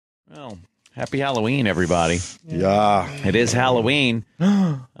Well, happy Halloween, everybody. Yeah. It is Halloween.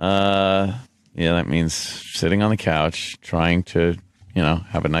 Yeah, that means sitting on the couch, trying to,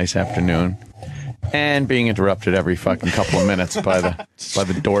 have a nice afternoon, and being interrupted every fucking couple of minutes by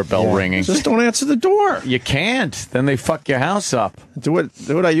the doorbell ringing. Just don't answer the door. You can't. Then they fuck your house up. Do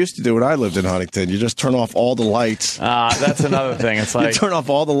what I used to do when I lived in Huntington. You just turn off all the lights. That's another thing. It's like you turn off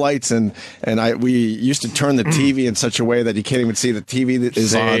all the lights, and we used to turn the TV in such a way that you can't even see the TV that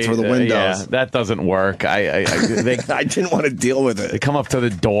is on through the windows. Yeah, that doesn't work. I didn't want to deal with it. They come up to the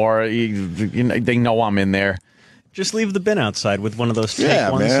door. They know I'm in there. Just leave the bin outside with one of those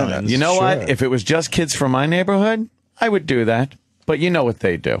take one signs. You know what? If it was just kids from my neighborhood, I would do that. But you know what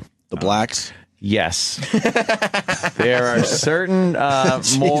they do. The blacks? Yes. There are certain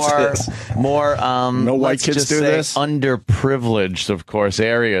more no white kids do this? Underprivileged, of course,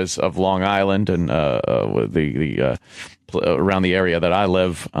 areas of Long Island and the around the area that I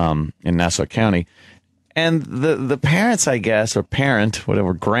live in Nassau County. And the parents, I guess, or parent,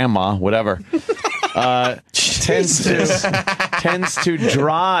 whatever, grandma, whatever, tends to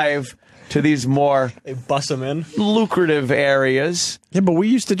drive to these more they bust them in lucrative areas. Yeah, but we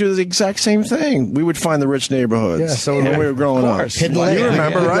used to do the exact same thing. We would find the rich neighborhoods. Yeah, so when we were growing up. Hidden Lake. You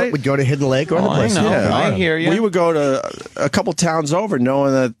remember, right? We'd go to Hidden Lake or other places. I know. Yeah, I hear you. We would go to a couple towns over,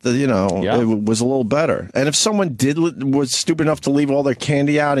 knowing that it was a little better. And if someone was stupid enough to leave all their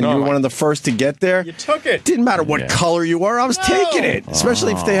candy out, and you were one of the first to get there, you took it. Didn't matter what color you were. I was taking it,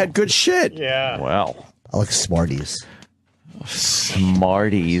 especially if they had good shit. Yeah. Well, I like Smarties.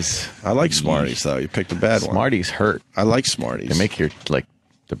 Smarties. I like Smarties, though. You picked a bad one. Smarties hurt. I like Smarties. They make your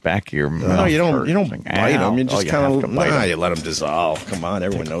the back of your mouth. No, you don't. Hurt. You don't like, bite them. You just kind of you let them dissolve. Come on,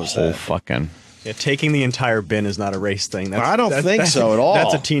 everyone knows whole that. fucking. Yeah, taking the entire bin is not a race thing. I don't think so at all.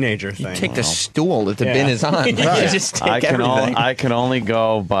 That's a teenager thing. You take the stool that the bin is on. You just take everything. I can only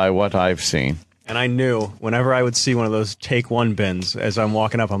go by what I've seen. And I knew whenever I would see one of those take one bins, as I'm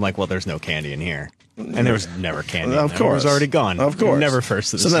walking up, I'm like, well, there's no candy in here. And there was never candy. Of course. It was already gone. Of course. Never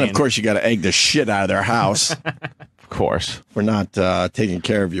first to the So then, scene. of course, you got to egg the shit out of their house. Of course. For not taking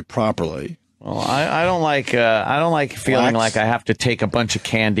care of you properly. Well, I don't like feeling like I have to take a bunch of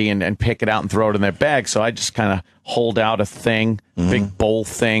candy and pick it out and throw it in their bag. So I just kind of hold out a thing, big bowl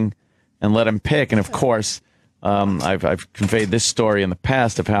thing, and let them pick. And of course, I've conveyed this story in the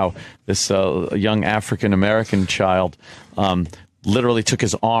past of how this young African American child literally took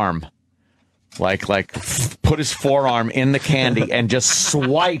his arm. Like put his forearm in the candy and just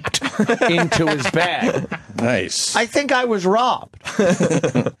swiped into his bag. Nice. I think I was robbed.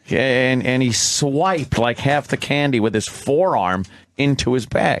 and he swiped like half the candy with his forearm into his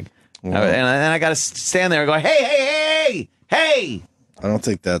bag. And I got to stand there and go, hey. I don't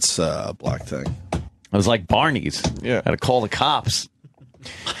think that's a black thing. It was like Barney's. Yeah. Had to call the cops.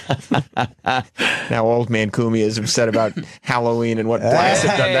 Now old man Kumi is upset about Halloween and what blacks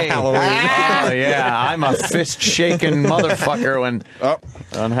have done to Halloween. Yeah, I'm a fist-shaking motherfucker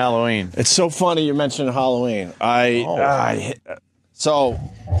on Halloween. It's so funny you mentioned Halloween. So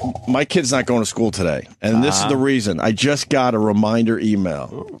my kid's not going to school today, and this is the reason. I just got a reminder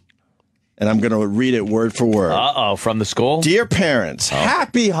email, and I'm going to read it word for word. From the school? Dear parents,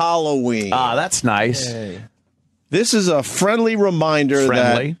 happy Halloween. That's nice. Hey. This is a friendly reminder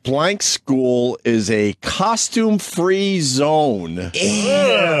that blank school is a costume-free zone.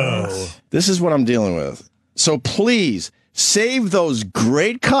 Ew. This is what I'm dealing with. So please, save those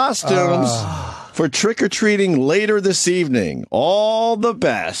great costumes for trick-or-treating later this evening. All the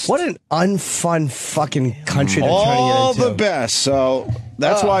best. What an unfun fucking country they're trying to get into. All the best. So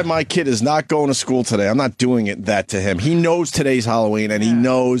that's why my kid is not going to school today. I'm not doing that to him. He knows today's Halloween, and he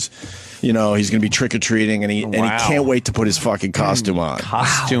knows... he's going to be trick-or-treating, and he can't wait to put his fucking costume on.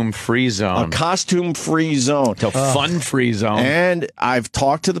 Costume-free zone. A costume-free zone. A fun-free zone. And I've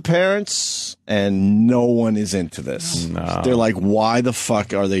talked to the parents, and no one is into this. No. They're like, why the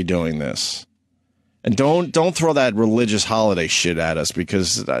fuck are they doing this? And don't throw that religious holiday shit at us,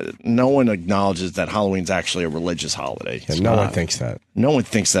 because no one acknowledges that Halloween's actually a religious holiday. Yeah, no one thinks that. No one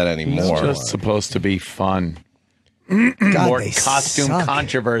thinks that anymore. It's just supposed to be fun. God, More costume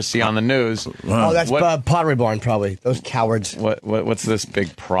controversy on the news. Oh, that's Pottery Barn, probably. Those cowards. What's this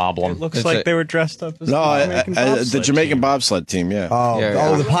big problem? It looks like they were dressed up as the Jamaican bobsled team, yeah.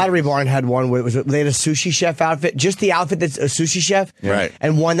 Oh, the Pottery Barn had one where they had a sushi chef outfit, just the outfit that's a sushi chef, right?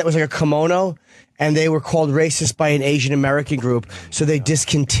 And one that was like a kimono, and they were called racist by an Asian American group, so they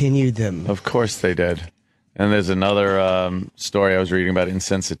discontinued them. Of course they did. And there's another story I was reading about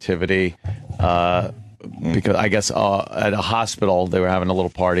insensitivity. because I guess at a hospital they were having a little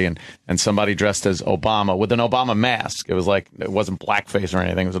party and somebody dressed as Obama with an Obama mask. It was like, it wasn't blackface or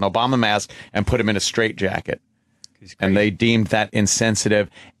anything. It was an Obama mask and put him in a straitjacket. And they deemed that insensitive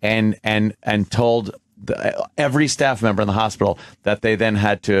and told every staff member in the hospital that they then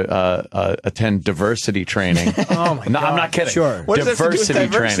had to attend diversity training. Oh my God. No, I'm not kidding. Sure. What does that have to do with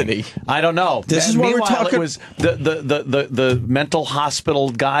Training. diversity? I don't know. This is what we're Meanwhile, talking- It was the mental hospital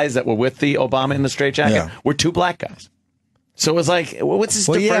guys that were with the Obama in the straitjacket were 2 black guys. So it was like, what's this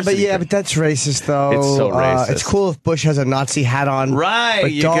diversity? but that's racist though. It's so racist. It's cool if Bush has a Nazi hat on, Right.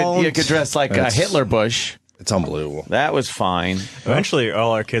 But You could dress like Hitler Bush. It's unbelievable. That was fine. Eventually,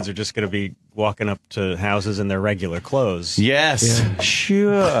 all our kids are just going to be walking up to houses in their regular clothes. Yes.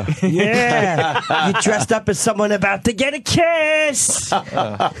 Sure. Yeah, you dressed up as someone about to get a kiss.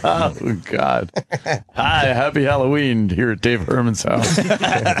 Oh, God. Hi, happy Halloween here at Dave Herman's house.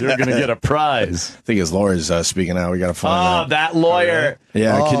 You're going to get a prize. I think his lawyer's speaking out. We got to find out. That lawyer.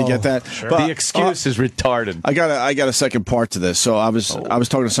 Yeah, can you get that? Sure. But, The excuse is retarded. I got a second part to this. So I was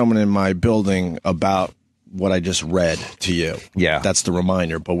talking to someone in my building about what I just read to you. Yeah. That's the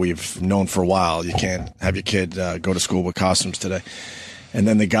reminder, but we've known for a while you can't have your kid go to school with costumes today. And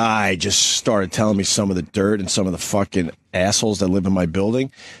then the guy just started telling me some of the dirt and some of the fucking assholes that live in my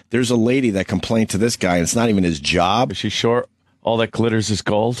building. There's a lady that complained to this guy, and it's not even his job. Is she sure all that glitters is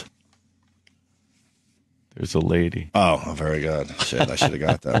gold? There's a lady. Oh, very good. Shit, I should have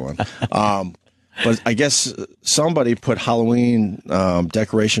got that one. But I guess somebody put Halloween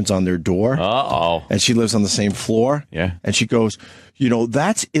decorations on their door. Uh-oh. And she lives on the same floor. Yeah. And she goes,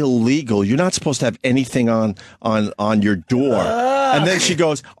 that's illegal. You're not supposed to have anything on your door. And then she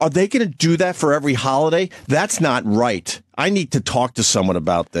goes, are they going to do that for every holiday? That's not right. I need to talk to someone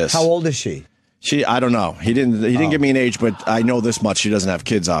about this. How old is she? I don't know. He didn't give me an age, but I know this much. She doesn't have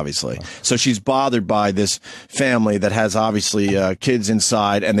kids, obviously. So she's bothered by this family that has obviously kids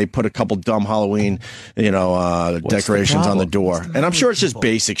inside, and they put a couple dumb Halloween, decorations on the door. And I'm sure it's just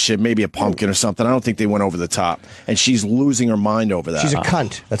basic shit, maybe a pumpkin or something. I don't think they went over the top. And she's losing her mind over that. She's a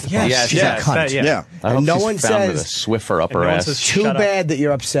cunt. That's the problem. Yeah, she's yeah, a cunt. Yeah. I hope And no she's one found with a says- Swiffer up her no one ass. says- Too Shut up. bad that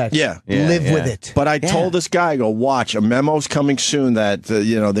you're upset. Yeah. Live Yeah. with it. But I told this guy, I go, watch, a memo's coming soon that, they're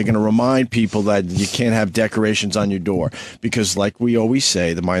going to remind people that you can't have decorations on your door. Because like we always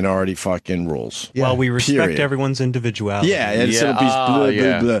say, the minority fucking rules. Well, we respect Period. everyone's individuality. Yeah, it'll be Yeah. blah,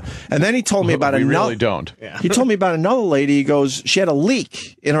 Yeah. blah, blah. And then he told me about we another. really don't. He told me about another lady. He goes, she had a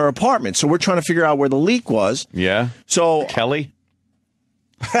leak in her apartment. So we're trying to figure out where the leak was. Yeah. So Kelly?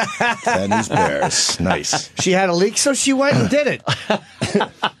 and these bears. Nice. She had a leak, so she went and did it.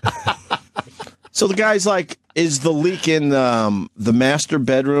 So the guy's like, is the leak in the master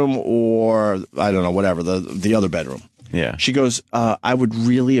bedroom or I don't know, whatever, the other bedroom? Yeah. She goes, I would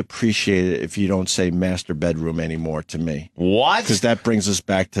really appreciate it if you don't say master bedroom anymore to me. What? Because that brings us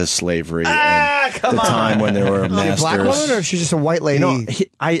back to slavery and the time when there were Is she a masters. black woman or is she just a white lady? No,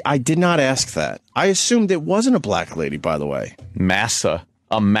 I did not ask that. I assumed it wasn't a black lady, by the way. Massa.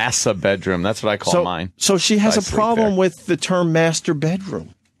 A massa bedroom. That's what I call mine. So she has I a sleep problem there. with the term master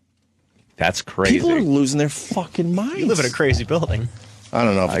bedroom. That's crazy. People are losing their fucking minds. You live in a crazy building. I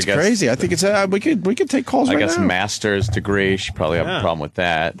don't know if I it's guess- crazy. I think it's we could take calls I right guess now. master's degree. She probably have a Yeah. problem with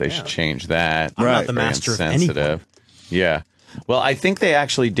that. They should change that. I'm Right. not the Very master of insensitive. Yeah. Well, I think they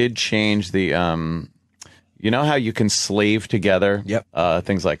actually did change the. You know how you can slave together. Yep.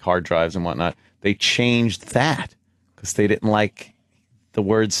 Things like hard drives and whatnot. They changed that because they didn't like the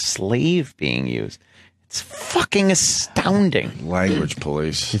word slave being used. It's fucking astounding. Language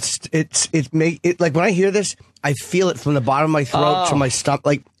police. It like when I hear this, I feel it from the bottom of my throat to my stomach.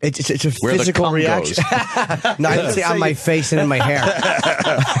 Like it's a Where the physical cum reaction. No, I didn't say on my face and in my hair.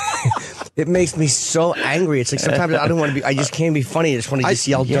 It makes me so angry. It's like sometimes I don't want to be. I just can't be funny. I just want to just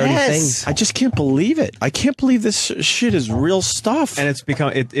yell dirty things. I just can't believe it. I can't believe this shit is real stuff. And it's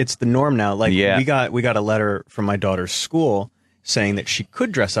become it's the norm now. Like Yeah. we got a letter from my daughter's school saying that she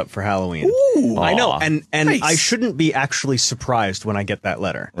could dress up for Halloween. I know, and Nice. I shouldn't be actually surprised when I get that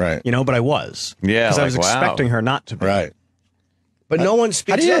letter. Right. But I was. Yeah, Because I was like, wow. expecting her not to be. right. But no one How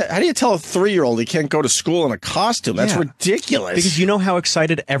speaks do you up. how do you tell a 3-year-old he can't go to school in a costume? That's Yeah. ridiculous. Because you know how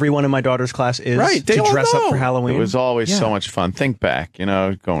excited everyone in my daughter's class is Right, they to all dress know. up for Halloween. It was always Yeah. so much fun. Think back,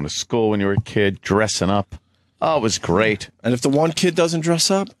 going to school when you were a kid, dressing up. Oh, it was great. and if the one kid doesn't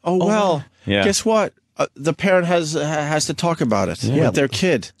dress up, well, Yeah. guess what? The parent has to talk about it with their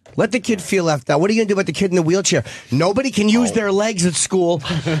kid. Let the kid feel left out. What are you going to do about the kid in the wheelchair? Nobody can use their legs at school.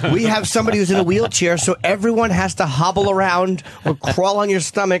 We have somebody who's in a wheelchair, so everyone has to hobble around or crawl on your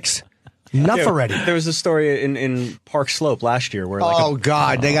stomachs. Enough already. There was a story in Park Slope last year where Oh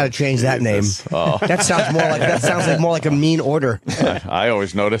God, they got to change that name. Oh. That sounds like more like a mean order. I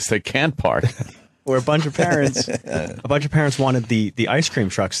always notice they can't park. where a bunch of parents wanted the ice cream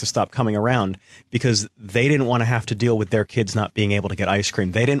trucks to stop coming around because they didn't want to have to deal with their kids not being able to get ice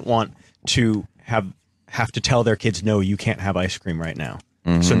cream. They didn't want to have to tell their kids, no, you can't have ice cream right now.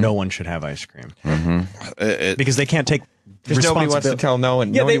 So no one should have ice cream. Because they can't take Because nobody wants to tell no,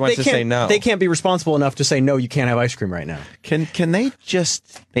 and nobody wants to say no. They can't be responsible enough to say, no, you can't have ice cream right now. Can they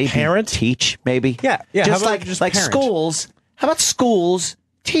just maybe Parent? teach, maybe? Yeah. Just How about like parent? schools. How about schools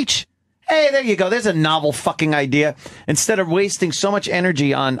teach? Hey, there you go. There's a novel fucking idea. Instead of wasting so much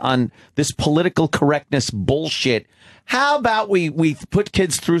energy on this political correctness bullshit, how about we put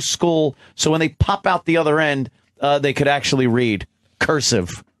kids through school so when they pop out the other end, they could actually read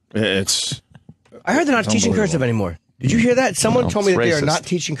cursive. I heard they're not teaching cursive anymore. Did you hear that? Someone told me that they are not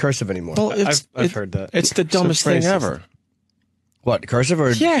teaching cursive anymore. Well, I've heard that. It's the dumbest thing ever. What, cursive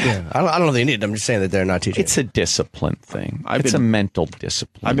or? Yeah. I don't know if they need it. I'm just saying that they're not teaching It's a discipline thing. It's a mental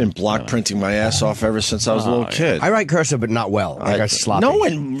discipline. I've been block printing my ass off ever since I was a little kid. I write cursive, but not well. I got sloppy.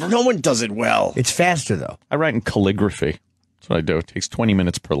 No one does it well. It's faster, though. I write in calligraphy. That's what I do. It takes 20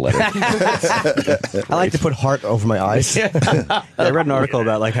 minutes per letter. I like to put heart over my eyes. I read an article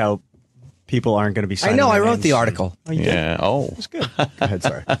about like how people aren't going to be signing I know, I their wrote names. the article. Oh, you Yeah. Oh. That's good. Go ahead,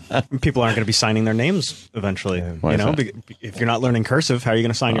 sorry. People aren't going to be signing their names eventually. Why You is know, that? if you're not learning cursive, how are you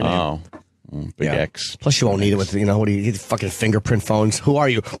going to sign your name? Oh. Big Yeah. X. Plus, you won't need it with, what do you get? Fucking fingerprint phones. Who are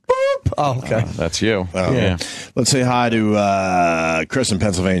you? Boop. Oh, okay. That's you. Oh. Yeah. Let's say hi to Chris in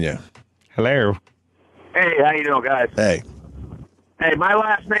Pennsylvania. Hello. Hey, how you doing, guys? Hey. Hey, my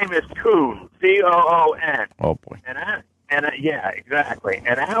last name is Coon, C-O-O-N. Oh, boy. Yeah, exactly.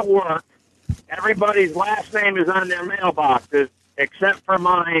 And at work, everybody's last name is on their mailboxes, except for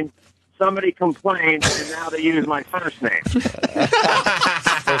mine. Somebody complained, and now they use my first name.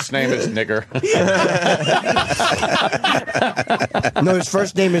 First name is Nigger. No, his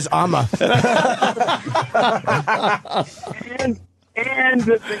first name is Amma. And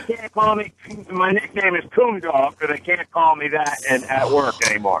they can't call me, my nickname is Coon Dog, so they can't call me that at work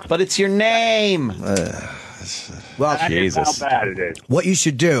anymore. But it's your name. Well, That is Jesus. how bad it is. what you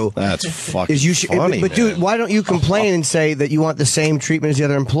should do That's fucking is you should. funny, but dude, man. why don't you complain and say that you want the same treatment as the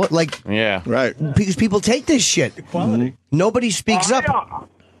other employee? Like, Yeah. Right. because people take this shit. Quality. Nobody speaks up.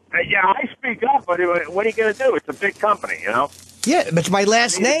 Yeah, I speak up, but what are you going to do? It's a big company, you know? Yeah, but it's my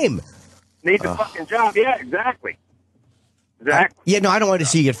last name. Need the fucking job. Yeah, exactly. Exactly. Yeah, no, I don't want to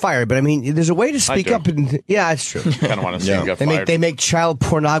see you get fired, but I mean, there's a way to speak do. up. And yeah, it's true. Kind of want to see him get They fired. make child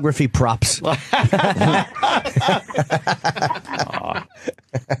pornography props. Hey,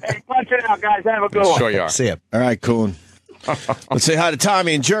 punch it out, guys. Have a good one. Sure you are. See ya. All right, cool. Let's say hi to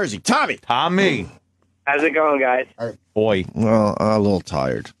Tommy in Jersey. Tommy. Tommy. How's it going, guys? Boy. Well, I'm a little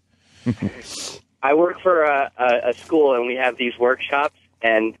tired. I work for a school, and we have these workshops,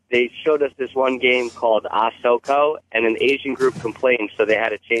 and they showed us this one game called Ahsoka, and an Asian group complained, so they had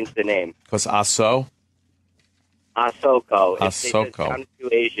to change the name. Because Aso? Ahsoka. They said Ahsoka. sounds too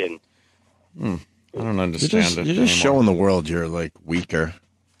Asian. I don't You're understand just, it you're just anymore. showing the world you're like weaker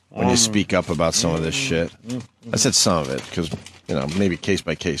when you speak up about some of this shit. I said some of it because, maybe case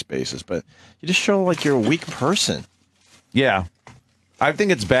by case basis, but you just show like you're a weak person. Yeah. I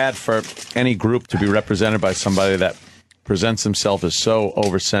think it's bad for any group to be represented by somebody that presents themselves as so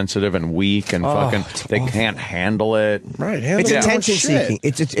oversensitive and weak and they can't handle it. Right. It's attention seeking.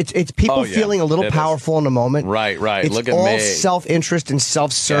 It's people Oh, yeah. feeling a little It is. powerful in a moment. Right. It's Look at all me. self-interest and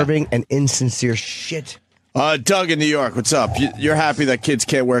self-serving and insincere shit. Doug in New York, what's up? You're happy that kids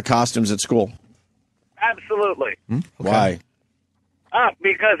can't wear costumes at school? Absolutely. Why?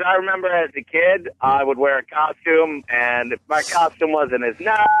 Because I remember as a kid, I would wear a costume, and if my costume wasn't as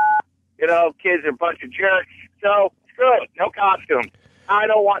nice, kids are a bunch of jerks. So, screw it. No costume. I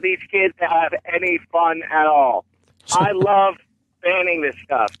don't want these kids to have any fun at all. I love banning this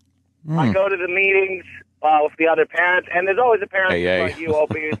stuff. I go to the meetings with the other parents, and there's always a parent like you,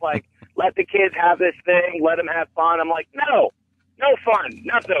 Opie, who's like, let the kids have this thing, let them have fun. I'm like, no fun,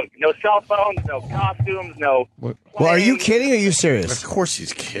 nothing. No cell phones, no costumes, no Well, are you kidding or are you serious? Of course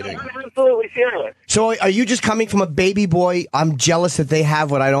he's kidding. I'm absolutely serious. So are you just coming from a baby boy, I'm jealous that they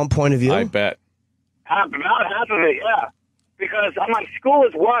have what I don't point of view? I bet. About half of it, yeah. Because I'm like, school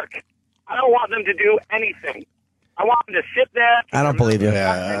is work. I don't want them to do anything. I want them to sit there. I don't believe you.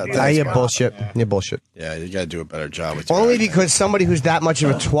 Yeah, You're bullshit. You're bullshit. Yeah, you got to do a better job with your Only argument. because somebody who's that much of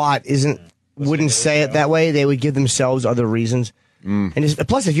a twat wouldn't say it that way. They would give themselves other reasons. And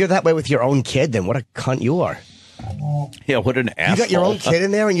plus, if you're that way with your own kid, then what a cunt you are. Yeah, what an asshole. You got your own kid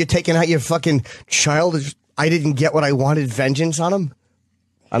in there and you're taking out your fucking childish, I didn't get what I wanted vengeance on him?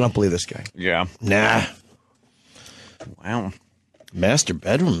 I don't believe this guy. Yeah. Nah. Wow. Master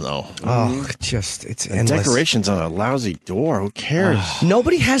bedroom, though. Oh, it's endless. Decorations on a lousy door. Who cares?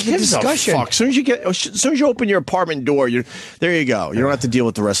 Nobody has the discussion. Fuck. As soon as you open your apartment door, there you go. You don't have to deal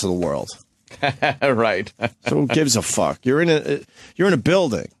with the rest of the world. Right. So who gives a fuck? You're in a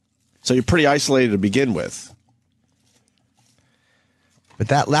building, so you're pretty isolated to begin with. But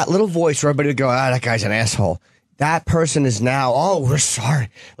that little voice for everybody to go, that guy's an asshole. That person is now, we're sorry.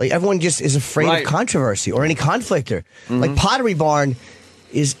 Like, everyone just is afraid of controversy or any conflict. Like, Pottery Barn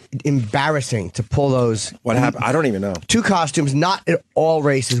is embarrassing to pull those. What happened? I don't even know. 2 costumes, not at all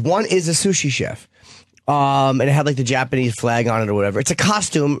races. One is a sushi chef. And it had, like, the Japanese flag on it or whatever. It's a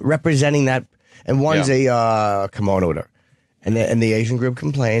costume representing that. And one's a kimono or whatever. And the Asian group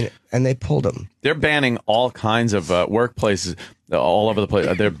complained, and they pulled them. They're banning all kinds of workplaces all over the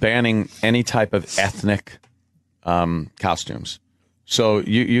place. They're banning any type of ethnic costumes. So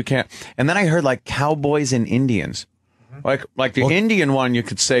you can't. And then I heard like cowboys and Indians. Like the Indian one, you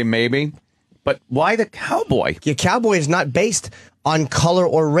could say maybe. But why the cowboy? Your cowboy is not based on color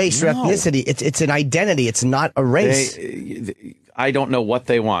or race or ethnicity. It's an identity. It's not a race. I don't know what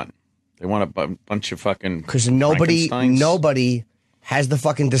they want. They want a bunch of fucking because nobody has the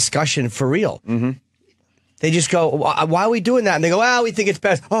fucking discussion for real. Mm-hmm. They just go, why are we doing that? And they go, we think it's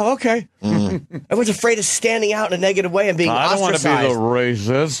best. Oh, okay. Everyone's afraid of standing out in a negative way and being ostracized. I don't want to be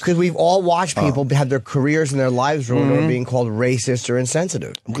the racist. Because we've all watched people have their careers and their lives ruined over being called racist or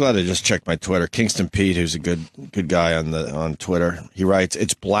insensitive. I'm glad I just checked my Twitter. Kingston Pete, who's a good guy on Twitter, he writes,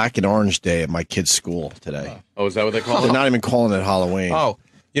 "It's Black and Orange Day at my kid's school today." Oh, is that what they call it? They're not even calling it Halloween. Oh,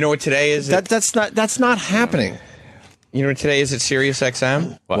 you know what today is? That's not happening. You know what today is at Sirius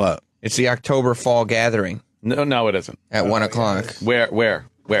XM? What? It's the October Fall Gathering. No, it isn't. At 1 o'clock. Where?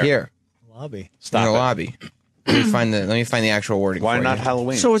 Here. Lobby. Stop in the it. lobby. Let me find the actual wording. Why for not you.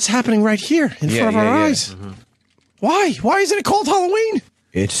 Halloween? So it's happening right here in front of our eyes. Mm-hmm. Why? Why isn't it called Halloween?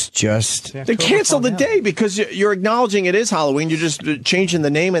 It's just they canceled the day because you're acknowledging it is Halloween. You're just changing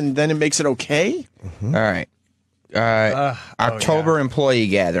the name and then it makes it okay. Mm-hmm. All right. October employee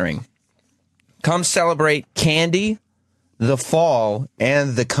gathering. Come celebrate candy, the fall,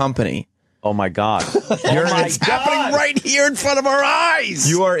 and the company. Oh my God! It's happening right here in front of our eyes.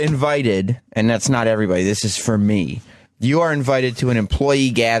 You are invited, and that's not everybody. This is for me. You are invited to an employee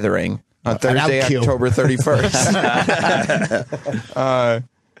gathering on Thursday, October 31st.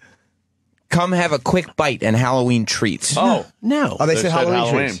 Come have a quick bite and Halloween treats. Oh no! They said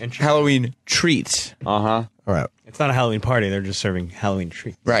Halloween treats. Halloween treats. All right. It's not a Halloween party. They're just serving Halloween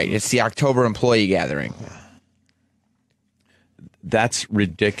treats. Right. It's the October employee gathering. That's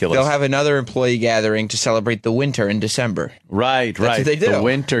ridiculous. They'll have another employee gathering to celebrate the winter in December. Right. That's what they do. The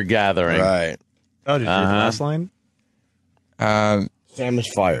winter gathering. Right. Oh, did you hear the last line? Sam is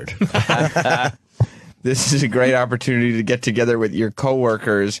fired. This is a great opportunity to get together with your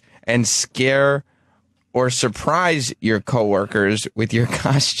coworkers and scare or surprise your coworkers with your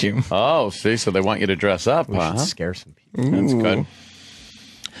costume. Oh, see, so they want you to dress up. We should scare some people. That's good.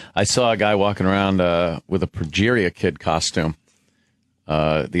 I saw a guy walking around with a Progeria Kid costume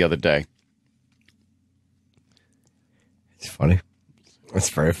the other day. It's funny. It's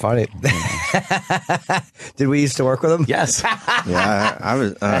very funny. Did we used to work with him? Yes. Yeah, I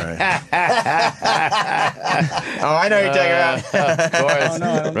was. All right. Oh, I know who you're talking about. Of course.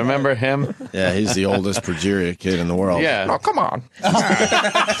 no. Remember him? Yeah, he's the oldest Progeria kid in the world. Yeah. Oh, come on.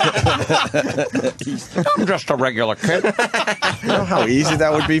 I'm just a regular kid. You know how easy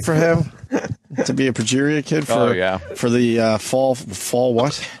that would be for him to be a Progeria kid for the fall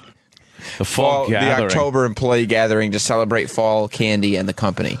what? The fall The gathering. October employee gathering to celebrate fall candy and the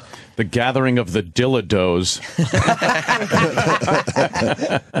company. The gathering of the Dillados.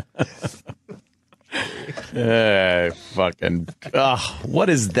 Fucking. What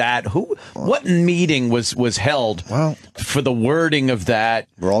is that? What meeting was held for the wording of that?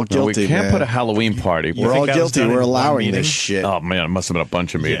 We're all guilty, we can't man. put a Halloween party. We're all guilty. We're allowing this shit. Oh, man, it must have been a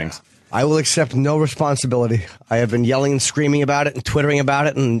bunch of meetings. I will accept no responsibility. I have been yelling and screaming about it and twittering about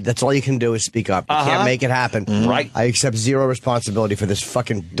it, and that's all you can do is speak up. You can't make it happen. Right. I accept zero responsibility for this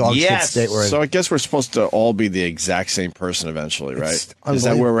fucking dog shit state we're in. So I guess we're supposed to all be the exact same person eventually, right? Is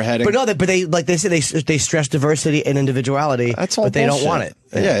that where we're heading? But no, but they like they say they stress diversity and individuality. That's all but they bullshit. don't want it.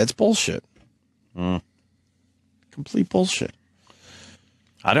 Yeah, it's bullshit. Complete bullshit.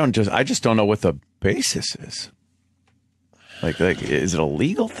 I just don't know what the basis is. Like, is it a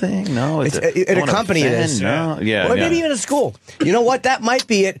legal thing? No. It's, at a company it is. No. Yeah. Or maybe even a school. You know what? That might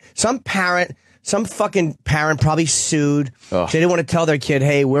be it. Some parent Some fucking parent probably sued. They didn't want to tell their kid,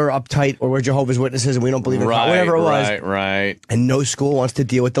 hey, we're uptight or we're Jehovah's Witnesses and we don't believe in God, whatever it was. Right. And no school wants to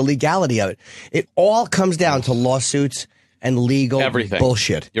deal with the legality of it. It all comes down to lawsuits and legal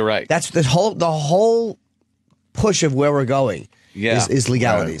bullshit. You're right. That's the whole push of where we're going is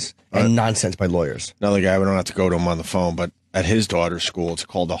legalities and nonsense by lawyers. Another guy, we don't have to go to him on the phone, but at his daughter's school, it's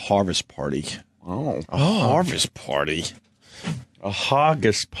called a harvest party. Oh. A harvest party. A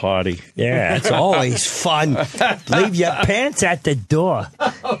haggis party. Yeah, it's always fun. Leave your pants at the door.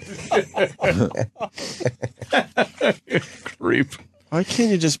 Creep. Why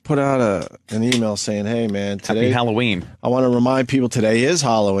can't you just put out an email saying, hey, man, today Happy Halloween. I want to remind people today is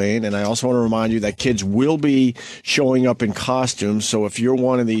Halloween, and I also want to remind you that kids will be showing up in costumes. So if you're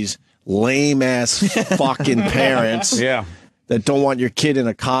one of these lame-ass fucking parents that don't want your kid in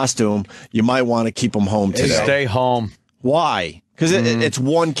a costume, you might want to keep them home today. Stay home. Why? Because it's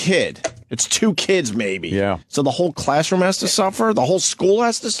one kid. It's two kids, maybe. Yeah. So the whole classroom has to suffer? The whole school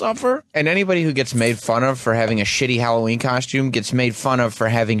has to suffer? And anybody who gets made fun of for having a shitty Halloween costume gets made fun of for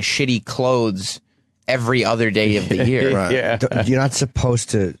having shitty clothes every other day of the year. Right. Yeah. You're not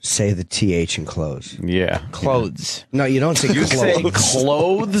supposed to say the TH in clothes. Yeah. Clothes. No, you don't say clothes. Say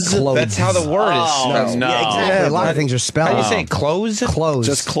clothes? Clothes. That's how the word is spelled. no. Yeah, exactly. A lot of things are spelled. How do you say clothes? Clothes.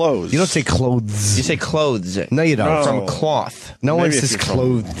 Just clothes. You don't say clothes. You say clothes. No, you don't. From cloth. No one Maybe if says you're from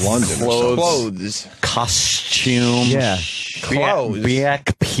clothes. London. or something. Clothes. Costume. Yeah. Clothes.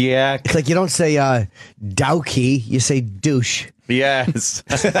 Piak. It's like you don't say dowkey, you say douche. Yes.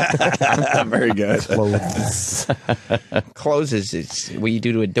 Very good. Clothes. Clothes is what you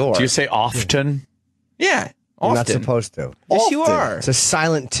do to a door. Do you say often? Yeah. You're Often. not supposed to. Yes, you are. It's a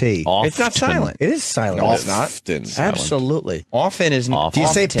silent T. Often. It's not silent. It is silent. No, it's not. Often. Absolutely. Often is not. Do you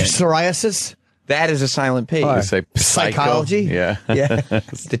say often. psoriasis? That is a silent P. You say Psychology? psycho. Yeah. Yeah.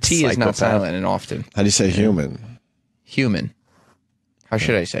 The T is not Psychopath. silent in often. How do you say human? Human. How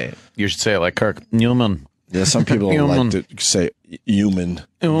should I say it? You should say it like Kirk Newman. Yeah, some people Human. like to say human.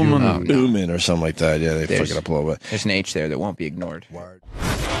 Human. Human or something like that. Yeah, they fuck it up a little bit. There's an H there that won't be ignored. All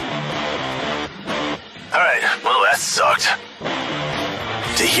right, well, that sucked.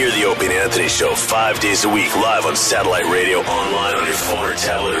 To hear the Opie and Anthony Show 5 days a week live on satellite radio, online on your phone or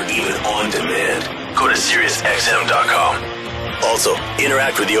tablet, or even on demand, go to SiriusXM.com. Also,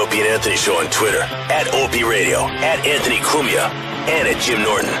 interact with the Opie and Anthony Show on Twitter, @Opie Radio, @Anthony Cumia, and @Jim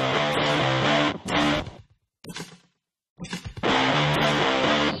Norton.